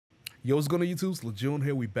Yo, what's going on YouTube? It's Legion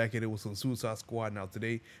here. We back at it with some Suicide Squad. Now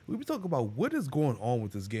today, we'll be talking about what is going on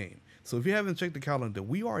with this game. So if you haven't checked the calendar,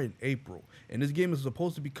 we are in April, and this game is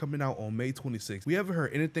supposed to be coming out on May 26th. We haven't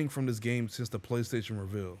heard anything from this game since the PlayStation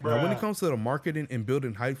reveal. Now when it comes to the marketing and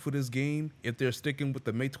building hype for this game, if they're sticking with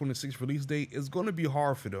the May 26th release date, it's going to be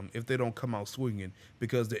hard for them if they don't come out swinging,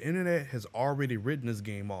 because the internet has already written this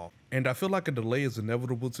game off. And I feel like a delay is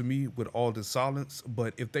inevitable to me with all this silence,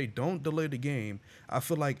 but if they don't delay the game, I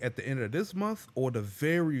feel like at the end of this month or the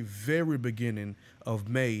very beginning of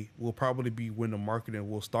May will probably be when the marketing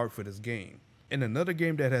will start for this game. And another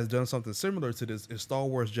game that has done something similar to this is Star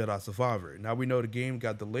Wars Jedi Survivor. Now we know the game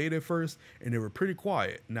got delayed at first and they were pretty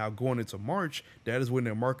quiet. Now going into March, that is when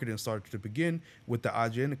their marketing started to begin with the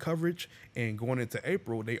IGN coverage, and going into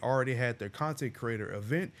April, they already had their content creator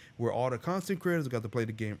event where all the content creators got to play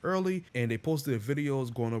the game early, and they posted their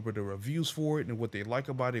videos going over the reviews for it and what they like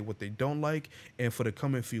about it, what they don't like. And for the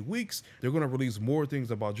coming few weeks, they're going to release more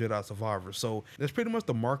things about Jedi Survivor. So that's pretty much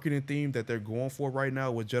the marketing theme that they're going for right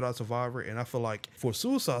now with Jedi Survivor, and I feel like for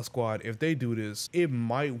Suicide Squad, if they do this, it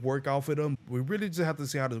might work out for them. We really just have to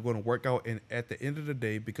see how this is going to work out. And at the end of the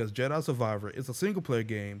day, because Jedi Survivor is a single player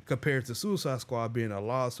game compared to Suicide Squad being a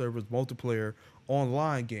live service multiplayer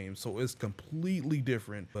online game, so it's completely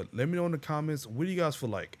different. But let me know in the comments, what do you guys feel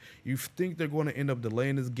like? You think they're going to end up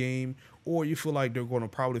delaying this game, or you feel like they're going to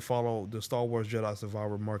probably follow the Star Wars Jedi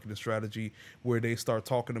Survivor marketing strategy where they start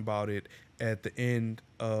talking about it at the end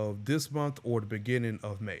of this month or the beginning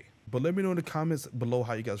of May? But let me know in the comments below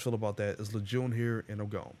how you guys feel about that. It's Legion here, and I'm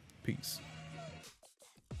gone. Peace.